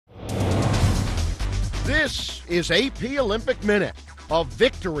This is AP Olympic Minute. A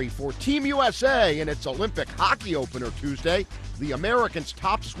victory for Team USA in its Olympic hockey opener Tuesday. The Americans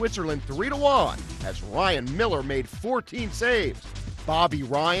topped Switzerland 3-1 as Ryan Miller made 14 saves. Bobby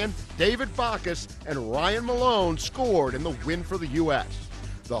Ryan, David Bacchus, and Ryan Malone scored in the win for the U.S.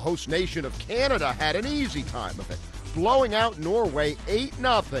 The host nation of Canada had an easy time of it, blowing out Norway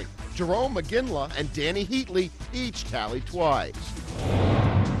 8-0. Jerome McGinley and Danny Heatley each tallied twice.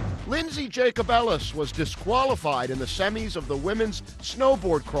 Lindsey Jacobellis was disqualified in the semis of the women's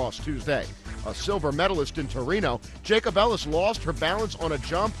snowboardcross Tuesday. A silver medalist in Torino, Jacobellis lost her balance on a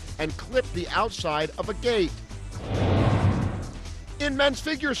jump and clipped the outside of a gate. In men's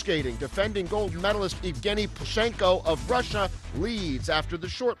figure skating, defending gold medalist Evgeny Pushenko of Russia leads after the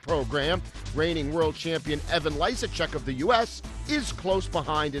short program. Reigning world champion Evan Lysacek of the U.S. is close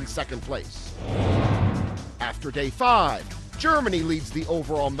behind in second place. After day 5, Germany leads the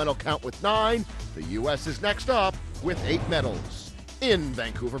overall medal count with 9. The U.S. is next up with 8 medals. In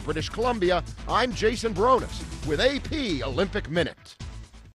Vancouver, British Columbia, I'm Jason Bronis with AP Olympic Minute.